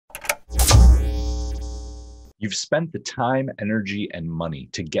You've spent the time, energy, and money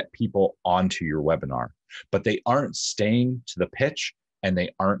to get people onto your webinar, but they aren't staying to the pitch and they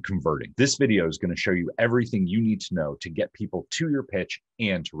aren't converting. This video is going to show you everything you need to know to get people to your pitch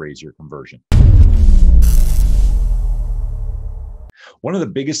and to raise your conversion. One of the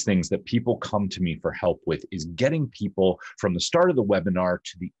biggest things that people come to me for help with is getting people from the start of the webinar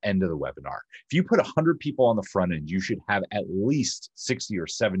to the end of the webinar. If you put 100 people on the front end, you should have at least 60 or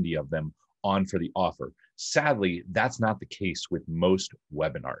 70 of them on for the offer. Sadly, that's not the case with most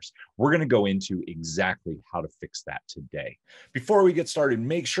webinars. We're going to go into exactly how to fix that today. Before we get started,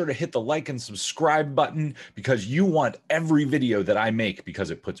 make sure to hit the like and subscribe button because you want every video that I make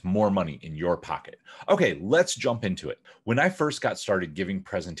because it puts more money in your pocket. Okay, let's jump into it. When I first got started giving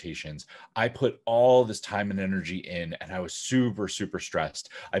presentations, I put all this time and energy in and I was super stressed.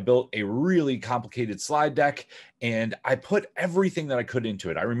 I built a really complicated slide deck and I put everything that I could into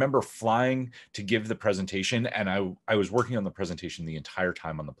it. I remember flying to give the presentation and I was working on the presentation the entire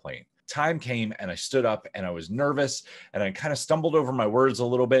time on the plane. Time came and I stood up and I was nervous and I kind of stumbled over my words a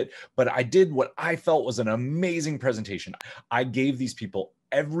little bit, but I did what I felt was an amazing presentation. I gave these people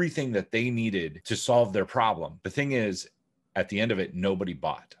everything that they needed to solve their problem. The thing is, at the end of it, nobody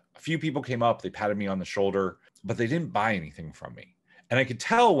bought. A few people came up, they patted me on the shoulder, but they didn't buy anything from me. And I could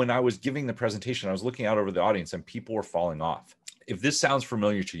tell when I was giving the presentation, I was looking out over the audience and people were falling off. If this sounds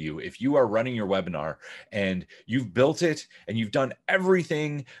familiar to you, if you are running your webinar and you've built it and you've done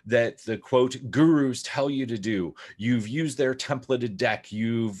everything that the quote gurus tell you to do, you've used their templated deck,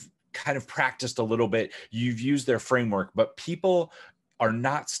 you've kind of practiced a little bit, you've used their framework, but people are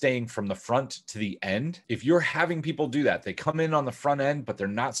not staying from the front to the end. If you're having people do that, they come in on the front end, but they're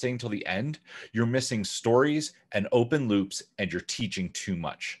not staying till the end, you're missing stories and open loops and you're teaching too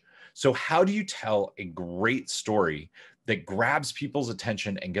much. So how do you tell a great story that grabs people's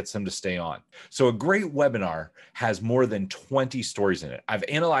attention and gets them to stay on? So a great webinar has more than 20 stories in it. I've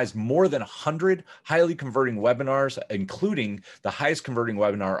analyzed more than 100 highly converting webinars, including the highest converting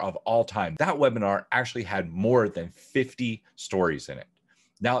webinar of all time. That webinar actually had more than 50 stories in it.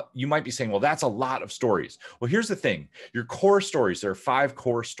 Now, you might be saying, well, that's a lot of stories. Well, here's the thing. Your core stories, there are 5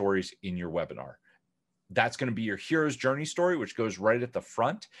 core stories in your webinar. That's going to be your hero's journey story, which goes right at the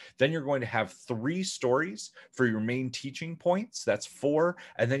front. Then you're going to have 3 stories for your main teaching points. That's 4.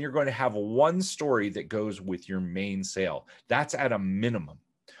 And then you're going to have 1 story that goes with your main sale. That's at a minimum.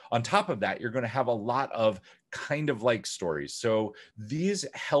 On top of that, you're going to have a lot of kind of like stories. So these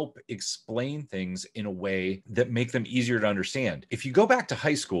help explain things in a way that make them easier to understand. If you go back to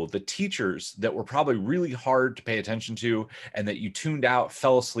high school, the teachers that were probably really hard to pay attention to and that you tuned out,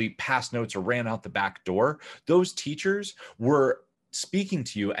 fell asleep, passed notes, or ran out the back door, those teachers were speaking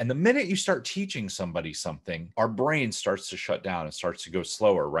to you. And the minute you start teaching somebody something, our brain starts to shut down and starts to go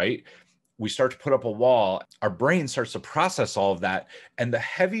slower, right? We start to put up a wall, our brain starts to process all of that. And the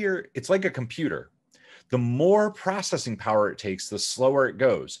heavier, it's like a computer. The more processing power it takes, the slower it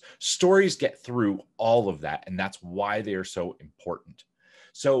goes. Stories get through all of that. And that's why they are so important.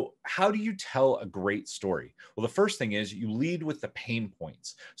 So how do you tell a great story? Well, the first thing is you lead with the pain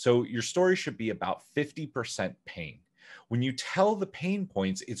points. So your story should be about 50% pain. When you tell the pain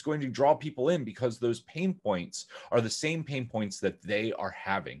points, it's going to draw people in because those pain points are the same pain points that they are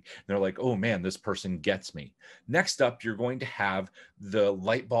having. And they're like, oh man, this person gets me. Next up, you're going to have the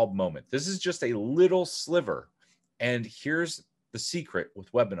light bulb moment. This is just a little sliver. And here's the secret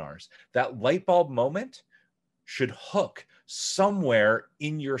with webinars. That light bulb moment should hook somewhere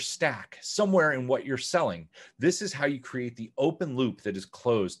in your stack, somewhere in what you're selling. This is how you create the open loop that is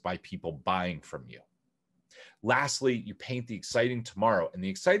closed by people buying from you. Lastly, you paint the exciting tomorrow, and the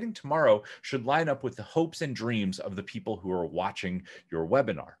exciting tomorrow should line up with the hopes and dreams of the people who are watching your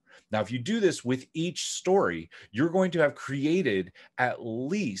webinar. Now, if you do this with each story, you're going to have created at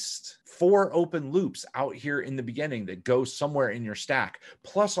least 4 open loops out here in the beginning that go somewhere in your stack,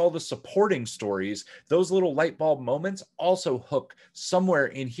 plus all the supporting stories. Those little light bulb moments also hook somewhere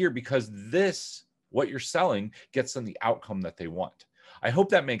in here because this, what you're selling, gets them the outcome that they want. I hope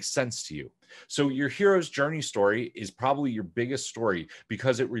that makes sense to you. So your hero's journey story is probably your biggest story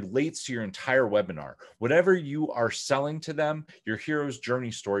because it relates to your entire webinar. Whatever you are selling to them, your hero's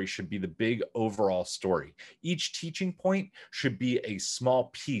journey story should be the big overall story. Each teaching point should be a small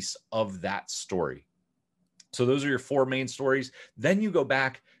piece of that story. So those are your 4 main stories. Then you go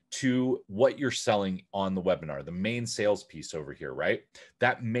back to what you're selling on the webinar, the main sales piece over here, right?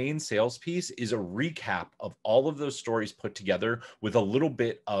 That main sales piece is a recap of all of those stories put together with a little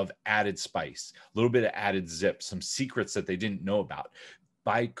bit of added spice, a little bit of added zip, some secrets that they didn't know about.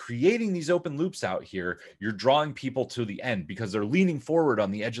 By creating these open loops out here, you're drawing people to the end because they're leaning forward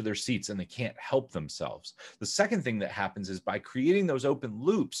on the edge of their seats and they can't help themselves. The second thing that happens is by creating those open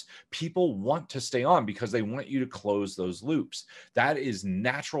loops, people want to stay on because they want you to close those loops. That is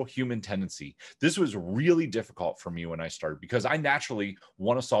natural human tendency. This was really difficult for me when I started because I naturally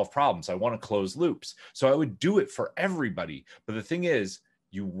want to solve problems. I want to close loops. So I would do it for everybody. But the thing is,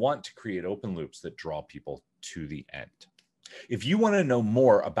 you want to create open loops that draw people to the end. If you want to know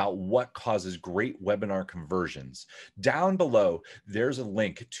more about what causes great webinar conversions, down below, there's a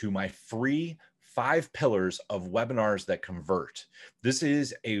link to my free 5 pillars of webinars that convert. This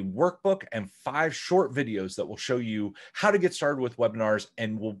is a workbook and 5 short videos that will show you how to get started with webinars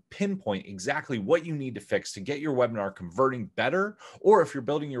and will pinpoint exactly what you need to fix to get your webinar converting better. Or if you're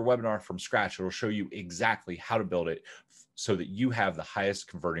building your webinar from scratch, it'll show you exactly how to build it so that you have the highest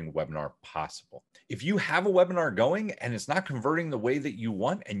converting webinar possible. If you have a webinar going and it's not converting the way that you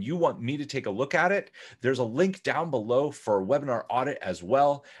want and you want me to take a look at it, there's a link down below for a webinar audit as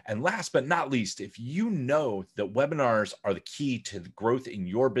well. And last but not least, if you know that webinars are the key to the growth in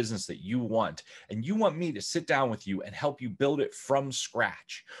your business that you want, and you want me to sit down with you and help you build it from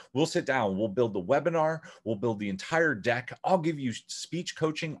scratch, we'll sit down, we'll build the webinar, we'll build the entire deck. I'll give you speech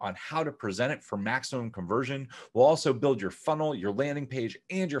coaching on how to present it for maximum conversion. We'll also build your funnel, your landing page,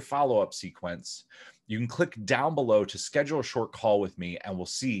 and your follow-up sequence. You can click down below to schedule a short call with me and we'll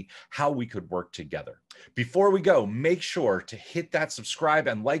see how we could work together. Before we go, make sure to hit that subscribe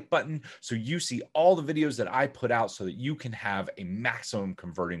and like button so you see all the videos that I put out so that you can have a maximum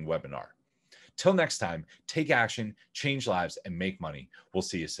converting webinar. Till next time, take action, change lives, and make money. We'll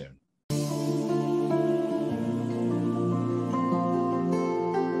see you soon.